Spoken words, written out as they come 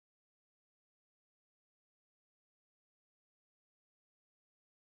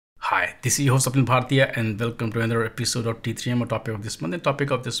Hi, this is your host Swapnil Bhartiya and welcome to another episode of T3M, a topic of this month. The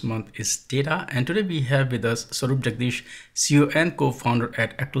topic of this month is data, and today we have with us Swaroop Jagadish, CEO and co-founder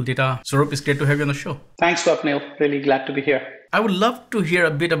at Acryl Data. Swaroop, it's great to have you on the show. Thanks, Swapnil. Really glad to be here. I would love to hear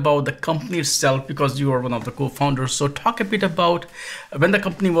a bit about the company itself because you are one of the co-founders. So talk a bit about when the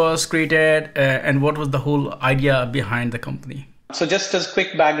company was created and what was the whole idea behind the company. So just as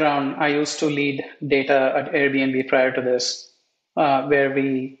quick background, I used to lead data at Airbnb prior to this, where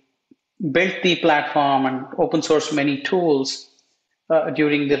we built the platform and open sourced many tools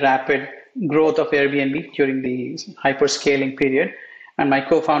during the rapid growth of Airbnb during the hyperscaling period. And my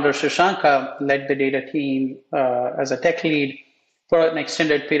co-founder Shashanka led the data team as a tech lead for an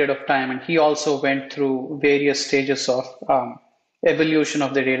extended period of time. And he also went through various stages of evolution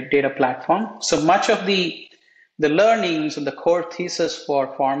of the data platform. So much of the learnings and the core thesis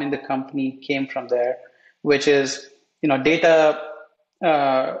for forming the company came from there, which is, data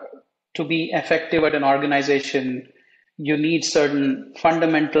to be effective at an organization, you need certain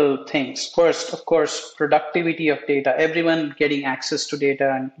fundamental things. First, of course, productivity of data, everyone getting access to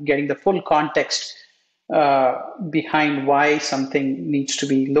data and getting the full context behind why something needs to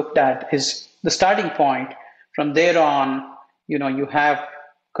be looked at is the starting point. From there on, you have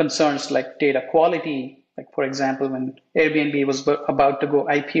concerns like data quality. Like, for example, when Airbnb was about to go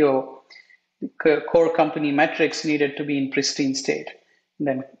IPO, the core company metrics needed to be in pristine state. And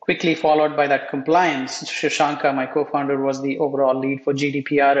then quickly followed by that compliance. Shashanka, my co-founder, was the overall lead for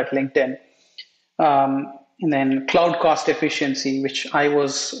GDPR at LinkedIn. And then cloud cost efficiency, which I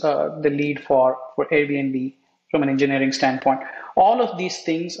was the lead for Airbnb from an engineering standpoint. All of these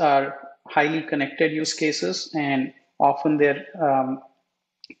things are highly connected use cases, and often they're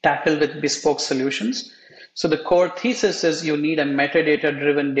tackled with bespoke solutions. So the core thesis is you need a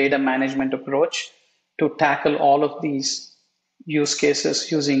metadata-driven data management approach to tackle all of these use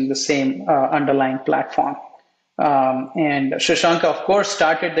cases using the same underlying platform. And Shashanka, of course,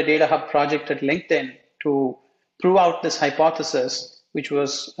 started the DataHub project at LinkedIn to prove out this hypothesis, which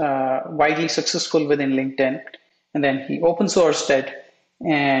was widely successful within LinkedIn. And then he open sourced it.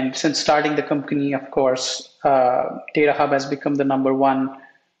 And since starting the company, of course, DataHub has become the #1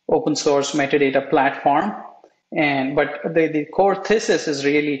 open source metadata platform. But the core thesis is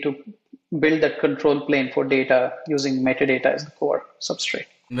really to build that control plane for data using metadata as the core substrate.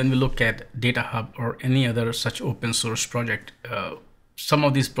 When we look at DataHub or any other such open source project, some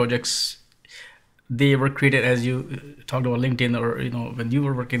of these projects, they were created, as you talked about LinkedIn, or when you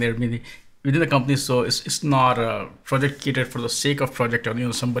were working there maybe within the company. So it's not a project created for the sake of project,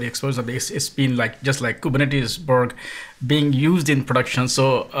 or somebody exposed it. It's been just like Kubernetes Borg being used in production.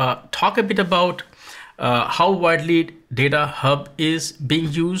 So talk a bit about how widely DataHub is being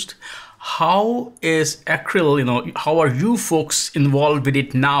used. How is Acryl, how are you folks involved with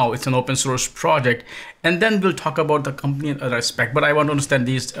it now? It's an open source project. And then we'll talk about the company in other aspect. But I want to understand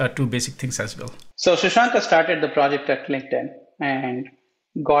these two basic things as well. So Shashanka started the project at LinkedIn and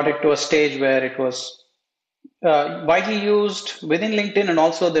got it to a stage where it was widely used within LinkedIn, and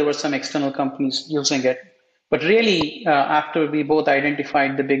also there were some external companies using it. But really, after we both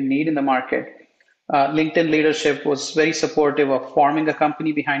identified the big need in the market, LinkedIn leadership was very supportive of forming a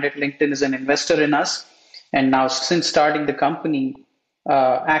company behind it. LinkedIn is an investor in us. And now, since starting the company,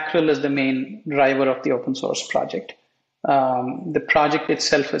 Acryl is the main driver of the open source project. The project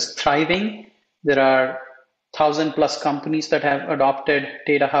itself is thriving. There are 1,000+ companies that have adopted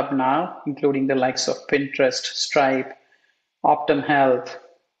DataHub now, including the likes of Pinterest, Stripe, Optum Health,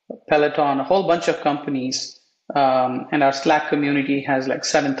 Peloton, a whole bunch of companies. And our Slack community has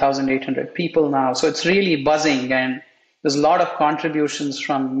 7,800 people now. So it's really buzzing, and there's a lot of contributions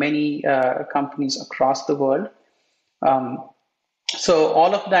from many companies across the world. So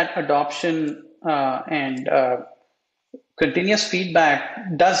all of that adoption and continuous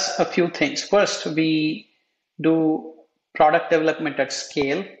feedback does a few things. First, we do product development at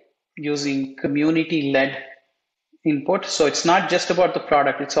scale using community-led input. So it's not just about the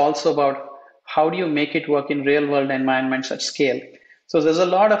product, it's also about how do you make it work in real world environments at scale. So there's a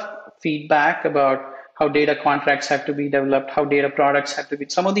lot of feedback about how data contracts have to be developed, how data products have to be,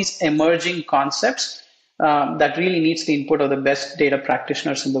 some of these emerging concepts that really needs the input of the best data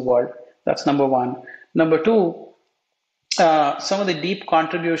practitioners in the world. That's #1. #2, some of the deep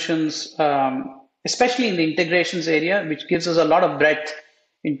contributions, especially in the integrations area, which gives us a lot of breadth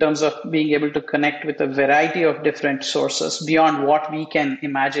in terms of being able to connect with a variety of different sources beyond what we can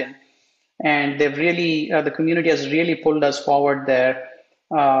imagine. And they've really, the community has really pulled us forward there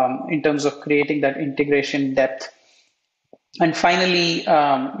in terms of creating that integration depth. And finally,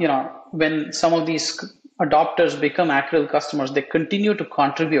 when some of these adopters become Acryl customers, they continue to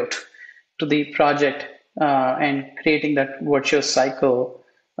contribute to the project and creating that virtuous cycle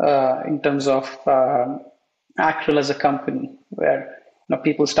in terms of Acryl as a company, where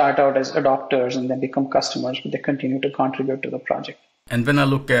people start out as adopters and then become customers, but they continue to contribute to the project. And when I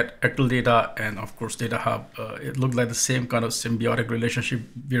look at Acryl Data and of course DataHub, it looked like the same kind of symbiotic relationship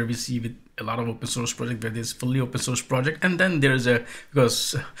where we see with a lot of open source projects, where there's fully open source project, and then there's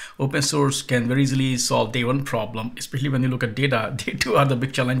because open source can very easily solve day one problem, especially when you look at data. Day two are the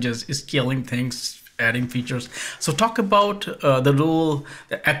big challenges, is scaling things, adding features. So talk about the role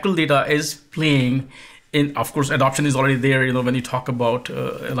that Acryl Data is playing in, of course, adoption is already there. When you talk about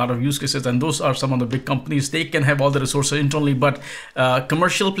a lot of use cases, and those are some of the big companies, they can have all the resources internally, but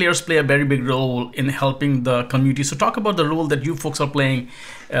commercial players play a very big role in helping the community. So talk about the role that you folks are playing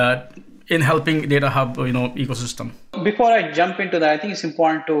in helping DataHub, ecosystem. Before I jump into that, I think it's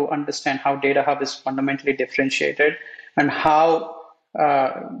important to understand how DataHub is fundamentally differentiated and how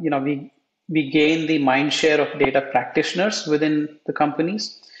we gain the mind share of data practitioners within the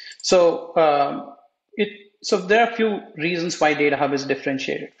companies. So there are a few reasons why DataHub is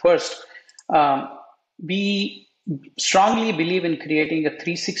differentiated. First, we strongly believe in creating a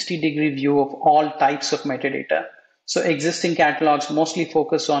 360-degree view of all types of metadata. So existing catalogs mostly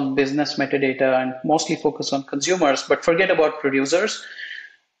focus on business metadata and mostly focus on consumers, but forget about producers.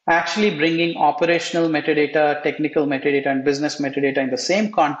 Actually bringing operational metadata, technical metadata, and business metadata in the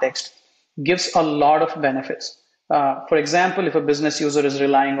same context gives a lot of benefits. For example, if a business user is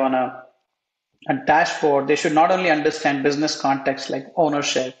relying on a dashboard, they should not only understand business context like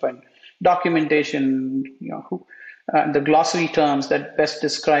ownership and documentation, the glossary terms that best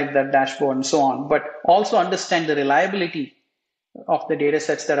describe that dashboard and so on, but also understand the reliability of the data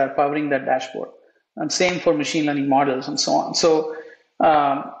sets that are powering that dashboard. And same for machine learning models and so on. So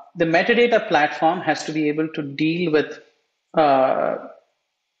the metadata platform has to be able to deal with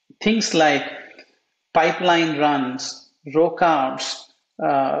things like pipeline runs, row counts,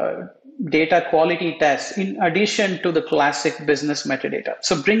 data quality tests, in addition to the classic business metadata.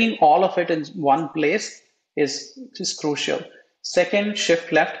 So bringing all of it in one place is crucial. Second,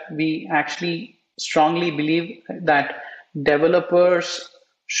 shift left, we actually strongly believe that developers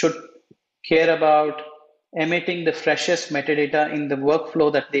should care about emitting the freshest metadata in the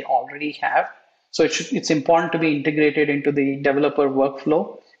workflow that they already have. So it's important to be integrated into the developer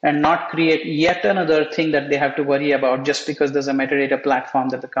workflow and not create yet another thing that they have to worry about just because there's a metadata platform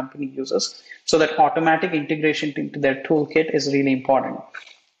that the company uses. So that automatic integration into their toolkit is really important.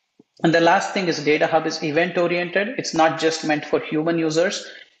 And the last thing is DataHub is event-oriented. It's not just meant for human users.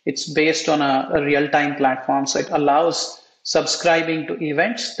 It's based on a real-time platform. So it allows subscribing to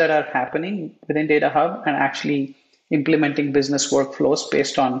events that are happening within DataHub and actually implementing business workflows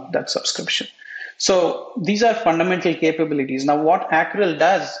based on that subscription. So these are fundamental capabilities. Now, what Acryl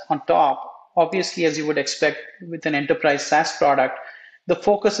does on top, obviously, as you would expect with an enterprise SaaS product, the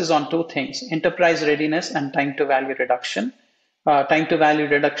focus is on two things: enterprise readiness and time to value reduction. Time to value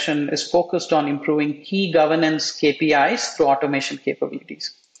reduction is focused on improving key governance KPIs through automation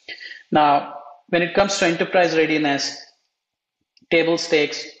capabilities. Now, when it comes to enterprise readiness, table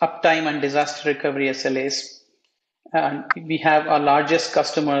stakes, uptime, and disaster recovery SLAs. And we have our largest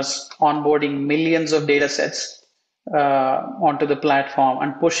customers onboarding millions of data sets onto the platform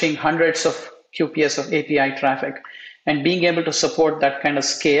and pushing hundreds of QPS of API traffic, and being able to support that kind of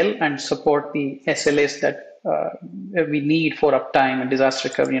scale and support the SLAs that we need for uptime and disaster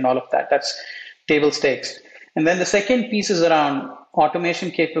recovery and all of that. That's table stakes. And then the second piece is around automation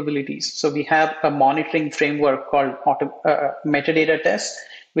capabilities. So we have a monitoring framework called metadata test,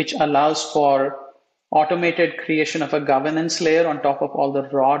 which allows for automated creation of a governance layer on top of all the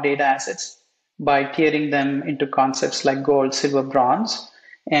raw data assets by tiering them into concepts like gold, silver, bronze.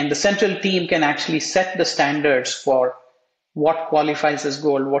 And the central team can actually set the standards for what qualifies as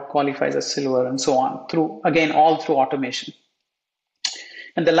gold, what qualifies as silver, and so on, all through automation.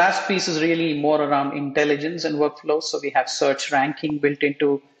 And the last piece is really more around intelligence and workflows. So we have search ranking built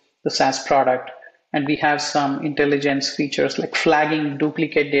into the SaaS product. And we have some intelligence features like flagging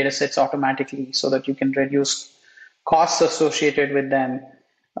duplicate data sets automatically so that you can reduce costs associated with them.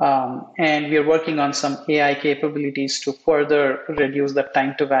 And we are working on some AI capabilities to further reduce the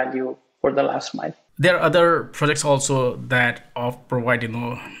time to value for the last mile. There are other projects also that provide,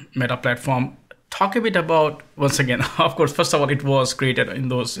 meta platform. talk a bit about, once again, of course, first of all, it was created in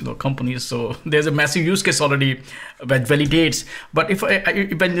those companies, so there's a massive use case already that validates. But if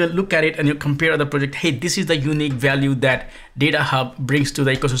when you look at it and you compare other project, hey, this is the unique value that DataHub brings to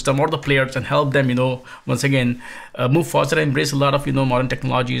the ecosystem or the players and help them, once again, move faster and embrace a lot of modern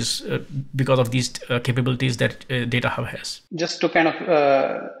technologies because of these capabilities that DataHub has. Just to kind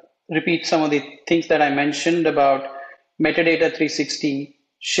of repeat some of the things that I mentioned about metadata 360,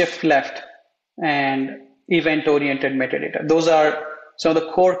 shift left, and event-oriented metadata. Those are some of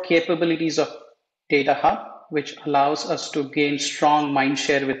the core capabilities of DataHub, which allows us to gain strong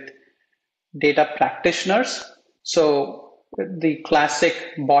mindshare with data practitioners. So the classic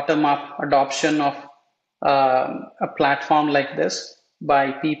bottom-up adoption of a platform like this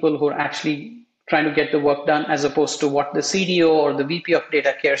by people who are actually trying to get the work done, as opposed to what the CDO or the VP of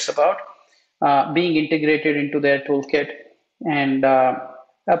data cares about, being integrated into their toolkit, and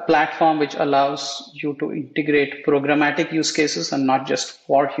a platform which allows you to integrate programmatic use cases and not just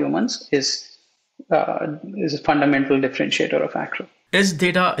for humans is a fundamental differentiator of Acryl. Is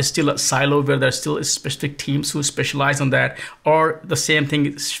data still a silo where there's still specific teams who specialize on that, or the same thing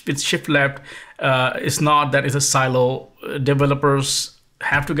with shift left? It's not that it's a silo. Developers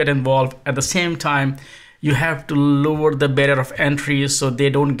have to get involved. At the same time, you have to lower the barrier of entry so they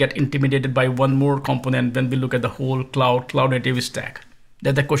don't get intimidated by one more component when we look at the whole cloud native stack.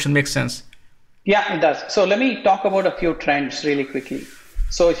 That the question makes sense? Yeah, it does. So let me talk about a few trends really quickly.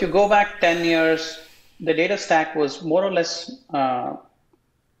 So if you go back 10 years, the data stack was more or less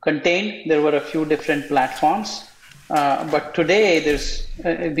contained. There were a few different platforms. But today, there's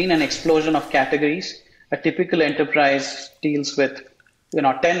been an explosion of categories. A typical enterprise deals with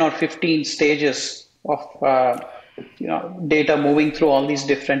 10 or 15 stages of data moving through all these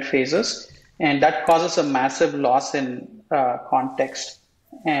different phases. And that causes a massive loss in context.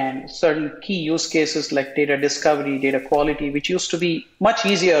 And certain key use cases like data discovery, data quality, which used to be much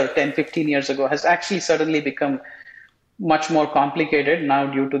easier 10, 15 years ago, has actually suddenly become much more complicated now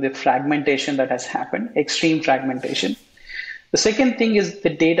due to the fragmentation that has happened, extreme fragmentation. The second thing is the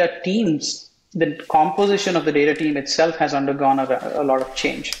data teams, the composition of the data team itself has undergone a lot of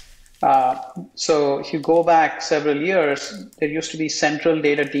change. So if you go back several years, there used to be central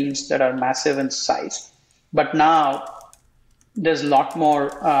data teams that are massive in size, but now there's a lot more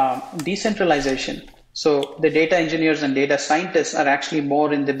decentralization. So the data engineers and data scientists are actually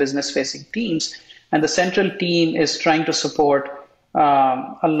more in the business-facing teams, and the central team is trying to support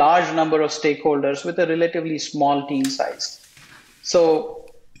a large number of stakeholders with a relatively small team size.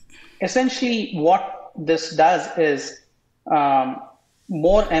 So essentially what this does is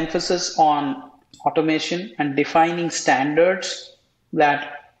more emphasis on automation and defining standards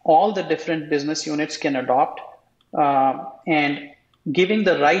that all the different business units can adopt, and giving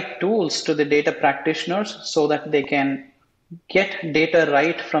the right tools to the data practitioners so that they can get data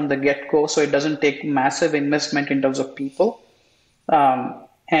right from the get-go, so it doesn't take massive investment in terms of people.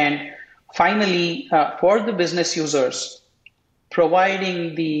 And finally, for the business users,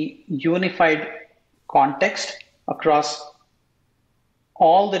 providing the unified context across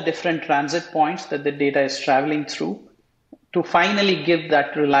all the different transit points that the data is traveling through to finally give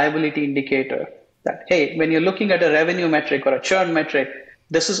that reliability indicator that, hey, when you're looking at a revenue metric or a churn metric,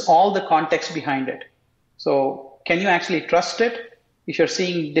 this is all the context behind it. So can you actually trust it? If you're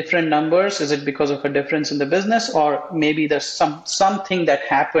seeing different numbers, is it because of a difference in the business, or maybe there's something that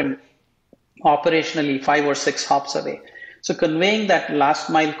happened operationally 5 or 6 hops away? So conveying that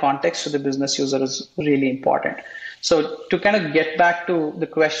last mile context to the business user is really important. So to kind of get back to the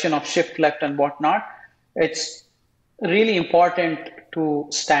question of shift left and whatnot, it's really important to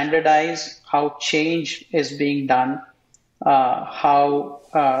standardize how change is being done, how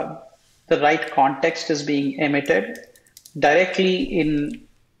the right context is being emitted directly in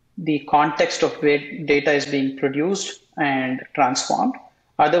the context of where data is being produced and transformed.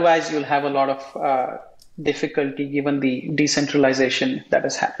 Otherwise, you'll have a lot of difficulty given the decentralization that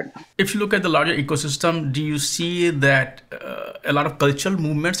has happened. If you look at the larger ecosystem, do you see that a lot of cultural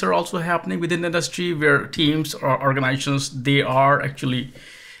movements are also happening within the industry where teams or organizations, they are actually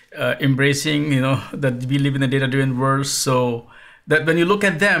embracing, that we live in a data-driven world, so that when you look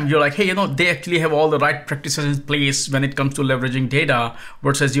at them, you're like, hey, they actually have all the right practices in place when it comes to leveraging data,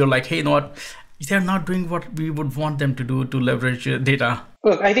 versus you're like, hey, what? They're not doing what we would want them to do to leverage data.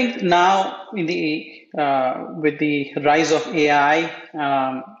 Look, I think now in the with the rise of AI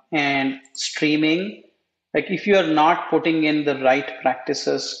and streaming, like if you are not putting in the right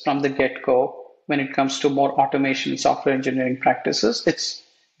practices from the get-go when it comes to more automation, software engineering practices, it's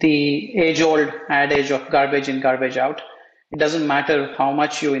the age-old adage of garbage in, garbage out. It doesn't matter how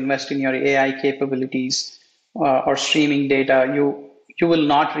much you invest in your AI capabilities or streaming data, you will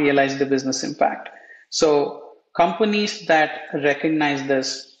not realize the business impact. So companies that recognize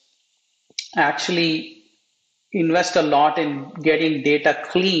this actually invest a lot in getting data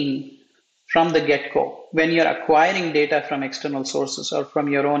clean from the get-go. When you're acquiring data from external sources or from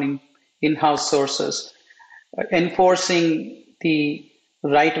your own in-house sources, enforcing the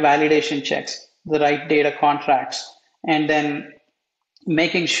right validation checks, the right data contracts, and then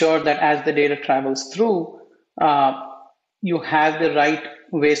making sure that as the data travels through, you have the right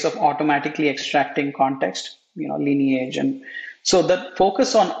ways of automatically extracting context, lineage. And so the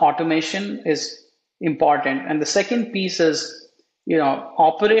focus on automation is important. And the second piece is,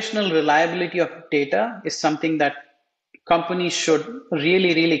 operational reliability of data is something that companies should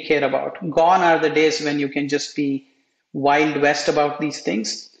really, really care about. Gone are the days when you can just be wild west about these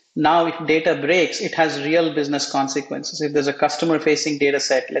things. Now, if data breaks, it has real business consequences. If there's a customer facing data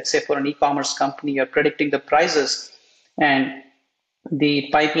set, let's say for an e-commerce company, you're predicting the prices and the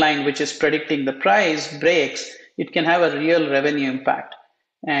pipeline which is predicting the price breaks, it can have a real revenue impact.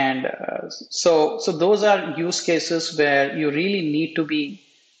 And so those are use cases where you really need to be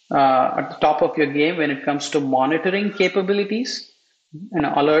at the top of your game when it comes to monitoring capabilities and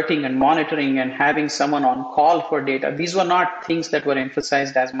alerting and monitoring and having someone on call for data. These were not things that were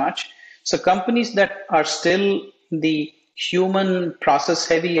emphasized as much. So companies that are still the human process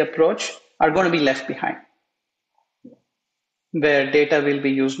heavy approach are going to be left behind, where data will be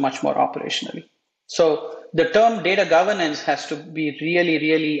used much more operationally. So the term data governance has to be really,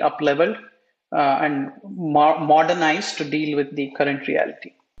 really up-leveled and modernized to deal with the current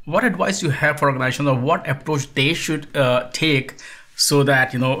reality. What advice you have for organizations, or what approach they should take, so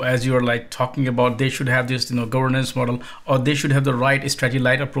that, as you're like talking about, they should have this, governance model, or they should have the right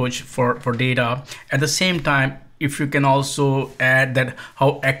strategy-light approach for data. At the same time, if you can also add that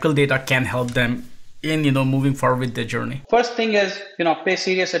how Acryl Data can help them in, moving forward with their journey. First thing is, pay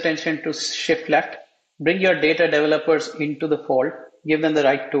serious attention to shift left. Bring your data developers into the fold. Give them the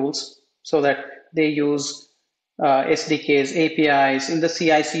right tools so that they use SDKs, APIs in the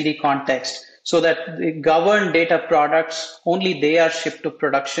CI/CD context, so that the governed data products, only they are shipped to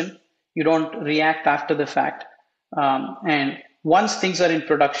production. You don't react after the fact. And once things are in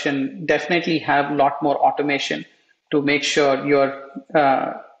production, definitely have a lot more automation to make sure you're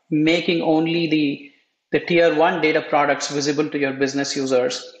making only the tier one data products visible to your business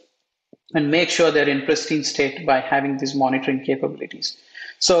users, and make sure they're in pristine state by having these monitoring capabilities.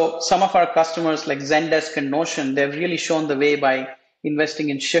 So some of our customers like Zendesk and Notion, they've really shown the way by investing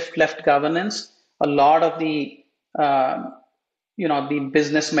in shift left governance. A lot of the the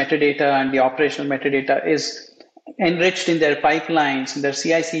business metadata and the operational metadata is enriched in their pipelines, in their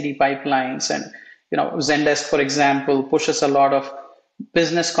CI/CD pipelines. And Zendesk, for example, pushes a lot of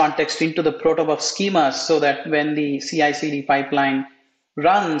business context into the protobuf schemas, so that when the CI/CD pipeline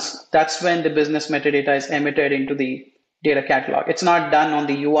runs, that's when the business metadata is emitted into the data catalog. It's not done on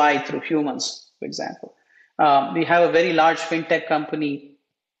the UI through humans, for example. We have a very large fintech company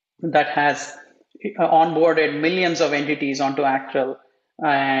that has onboarded millions of entities onto Acryl,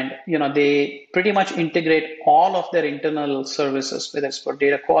 and they pretty much integrate all of their internal services, whether it's for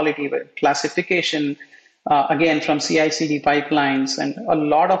data quality, classification, again from CI/CD pipelines, and a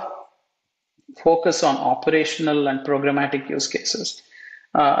lot of focus on operational and programmatic use cases.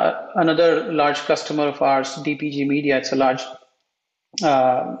 Another large customer of ours, DPG Media, it's a large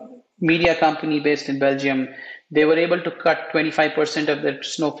media company based in Belgium. They were able to cut 25% of their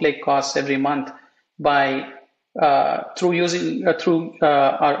Snowflake costs every month by through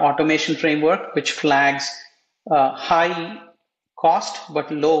our automation framework, which flags high cost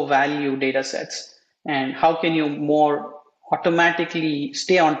but low value data sets. And how can you more automatically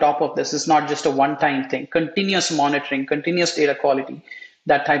stay on top of this? It's not just a one-time thing. Continuous monitoring, continuous data quality,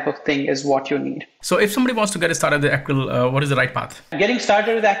 that type of thing is what you need. So if somebody wants to get started with Acryl, what is the right path? Getting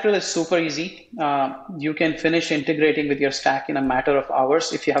started with Acryl is super easy. You can finish integrating with your stack in a matter of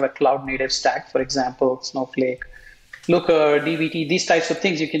hours. If you have a cloud native stack, for example, Snowflake, Looker, DBT, these types of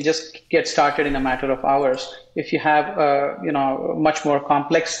things, you can just get started in a matter of hours. If you have a much more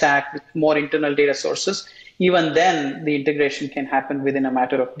complex stack with more internal data sources, even then the integration can happen within a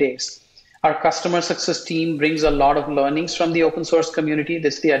matter of days. Our customer success team brings a lot of learnings from the open source community.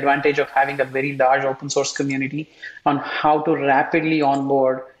 That's the advantage of having a very large open source community on how to rapidly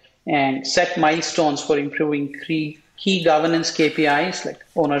onboard and set milestones for improving key governance KPIs like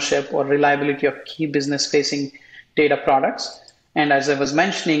ownership or reliability of key business facing data products. And as I was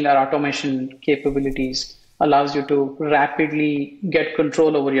mentioning, our automation capabilities allows you to rapidly get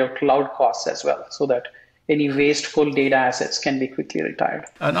control over your cloud costs as well, so that any wasteful data assets can be quickly retired.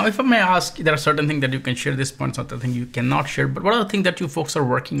 Now, if I may ask, there are certain things that you can share at this point, certain things you cannot share, but what are the things that you folks are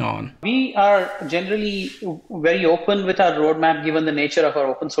working on? We are generally very open with our roadmap given the nature of our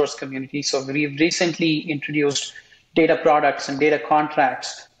open source community. So we've recently introduced data products and data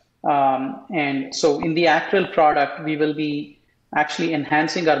contracts. And so in the Acryl product, we will be actually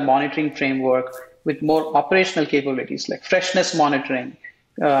enhancing our monitoring framework with more operational capabilities like freshness monitoring,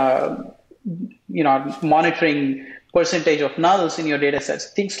 monitoring percentage of nulls in your data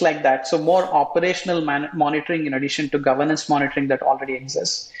sets, things like that. So more operational monitoring in addition to governance monitoring that already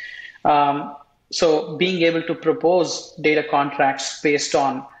exists. So being able to propose data contracts based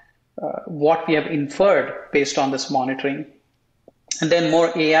on what we have inferred based on this monitoring. And then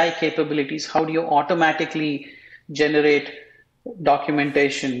more AI capabilities. How do you automatically generate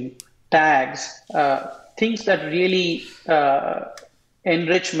documentation, tags, things that really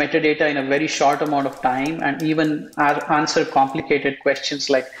enrich metadata in a very short amount of time and even answer complicated questions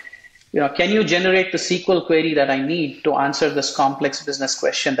like, can you generate the SQL query that I need to answer this complex business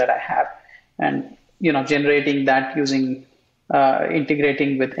question that I have? And, generating that using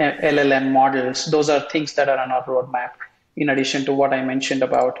integrating with LLM models. Those are things that are on our roadmap, in addition to what I mentioned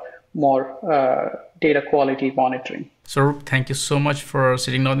about more data quality monitoring. Swaroop, thank you so much for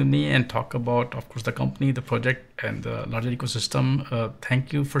sitting down with me and talk about, of course, the company, the project, and the larger ecosystem.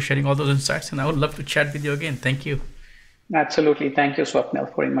 Thank you for sharing all those insights, and I would love to chat with you again. Thank you. Absolutely. Thank you,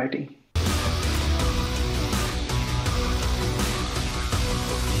 Swapnil, for inviting.